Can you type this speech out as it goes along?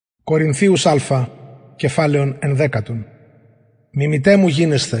Κορινθίους Α, κεφάλαιον 11. Μιμητέ μου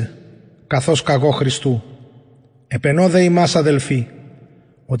γίνεστε, καθώς καγώ Χριστού. Επενώ δε ημάς αδελφοί,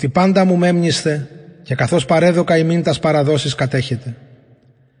 ότι πάντα μου μέμνηστε και καθώς παρέδωκα ημίν τας παραδόσεις κατέχετε.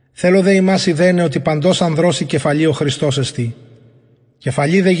 Θέλω δε ημάς ιδένε ότι παντός ανδρός η κεφαλή ο Χριστός εστί.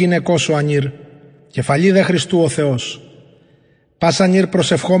 Κεφαλή δε γυναικός ο ανήρ, κεφαλή δε Χριστού ο Θεός. Πας ανήρ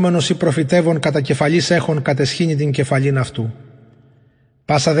προσευχόμενος ή προφητεύων κατά κεφαλής έχων κατεσχύνει την κεφαλήν αυτού.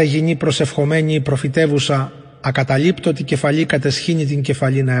 Πάσα δε γυνή προσευχομένη ή προφητεύουσα ακαταλείπτωτη κεφαλή κατεσχύνει την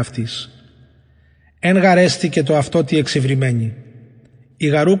κεφαλήν αυτής. Εν γαρέστη και το αυτό τι εξυβρημένη. Η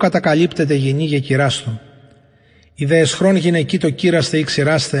γαρού κατακαλύπτεται γυνή και κυράστο. Η δε εσχρόν γυναική το κύραστε ή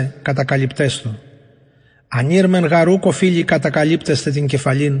ξηράστε κατακαλυπτέστο. Ανήρ μεν γαρού κοφίλη κατακαλύπτεστε την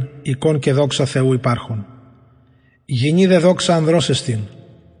κεφαλήν, εικόν και δόξα Θεού υπάρχων. Γυνή δε δόξα ανδρός εστίν.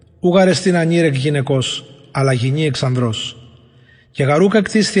 Ούγαρεστην ανήρ εκ γυναικός, αλλά γυνή εξ ανδρός. Και γαρούκα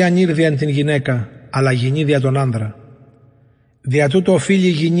εκτίσθη ανήρ δια την γυναίκα, αλλά γυνή δια τον άνδρα. Δια τούτο οφείλει η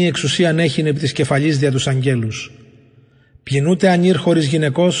γυνή εξουσίαν έχειν επί της κεφαλής δια τους αγγέλους. Πλην ούτε ανήρ χωρίς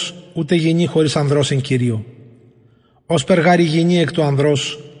γυναικός, ούτε γυνή χωρίς ανδρός εν Κυρίω. Ως περγάρι γυνή εκ του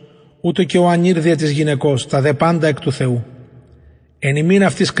ανδρός, ούτε και ο ανήρ δια της γυναικός, τα δε πάντα εκ του Θεού. Εν ημίν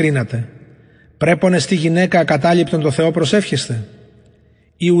αυτής κρίνατε. Πρέπονε στη γυναίκα ακατάληπτον το Θεό προσεύχεστε.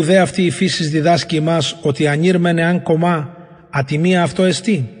 Ή ουδέ αυτή η φύσης διδάσκει ημάς ότι ανήρ μεν εάν κομμά ατιμία αυτό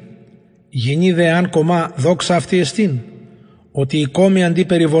εστί. Γυνή δε εάν κομμά δόξα αυτή εστίν. Ότι η κόμη αντί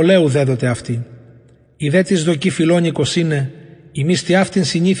περιβολέου δέδοτε αυτή. Η δε της δοκή φιλόνικος είναι, ημείς τι αυτήν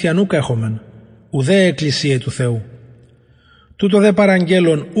συνήθεια νουκ έχομεν, ουδέ εκκλησία του Θεού. Τούτο δε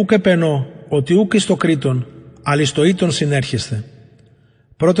παραγγέλων ούκ επενώ, ότι ούκ εις το κρίτον, αλλά εις το ήτον συνέρχεστε.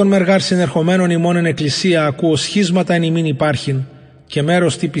 Πρώτον μεργάρ συνερχομένων ημών εν εκκλησία ακούω σχίσματα εν ημίν υπάρχειν, και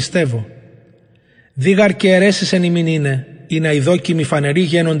μέρος τι πιστεύω. Δίγαρ και αιρέσεις εν ημίν είναι, ή να οι δόκιμοι φανεροί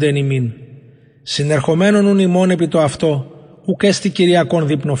γένονται εν ημίν. Συνερχομένων ουν ημών επί το αυτό, ουκ έστι Κυριακόν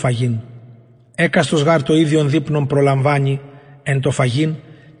δείπνο φαγήν. Έκαστος γάρ το ίδιον δείπνον προλαμβάνει, εν το φαγήν,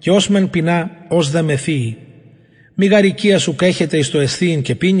 και ως μεν πεινά, ως δε μεθύει. Μη γαρικία ουκ έχετε εις το αισθήιν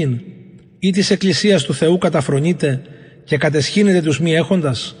και πίνειν, ή της εκκλησίας του Θεού καταφρονείτε και κατεσχύνετε τους μη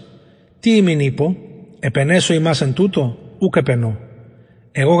έχοντας. Τι ημίν είπω, επενέσω ημάς εν τούτο, ουκ επενώ.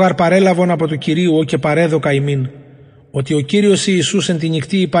 Εγώ γαρ παρέλαβον από του Κυρίου ό και παρέδωκα ημίν, ότι ο Κύριος Ιησούς εν τη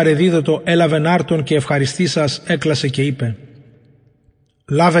νυχτή υπαρεδίδωτο έλαβεν άρτον και ευχαριστήσας έκλασε και είπε: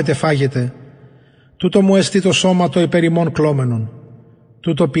 «Λάβετε φάγετε, τούτο μου εστί το σώμα το υπερ ημών κλώμενον,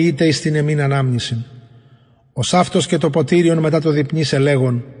 τούτο ποιείτε εις την εμήν ανάμνησιν. Ως αυτός και το ποτήριον μετά το διπνής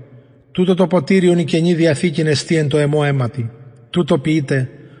ελέγον, τούτο το ποτήριον η Καινή Διαθήκην εστί εν το εμό αίματι, τούτο ποιείτε,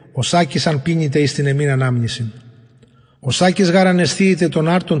 ως άκης αν πίνετε εις την εμήν ανάμνησιν. Ως άκης γάραν εστίετε τον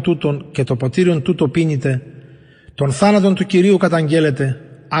άρτον τούτον και το ποτήριον τούτο πίνετε, τον θάνατον του Κυρίου καταγγέλλετε,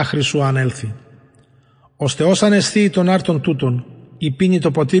 άχρη σου αν έλθει. Ώστε όσαν εστίει τον άρτον τούτον, ή πίνει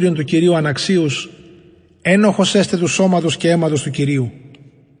το ποτήριον του Κυρίου αναξίους, ένοχος έστε του σώματος και αίματος του Κυρίου.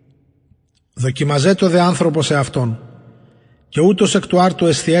 Δοκιμαζέτο δε άνθρωπος σε αυτόν, και ούτως εκ του άρτου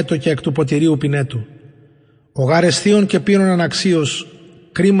εσθιέτο και εκ του ποτηρίου πινέτου. Ο γάρ εστίον και πίνον αναξίως,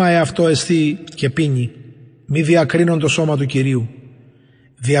 κρίμα εαυτό εστί και πίνει, μη διακρίνον το σώμα του Κυρίου.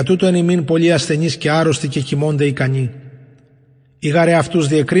 Δια τούτο εν ημίν πολλοί ασθενείς και άρρωστοι και κοιμώνται ικανοί. Ή γαρε αυτούς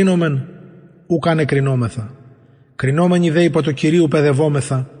διεκρίνομεν, ούκαν εκρινόμεθα. Κρινόμενοι δε υπό το Κυρίου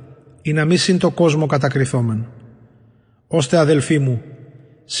παιδευόμεθα, ή να μη συν το κόσμο κατακριθόμεν. Ώστε αδελφοί μου,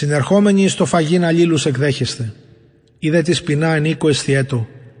 συνερχόμενοι εις το φαγήν αλλήλους εκδέχεστε, ή δε της πεινά εν οίκο εσθιέτο,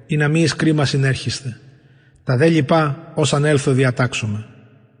 ή να μη εις κρίμα συνέρχεστε. Τα δε λοιπά ως αν έλθω διατάξουμε.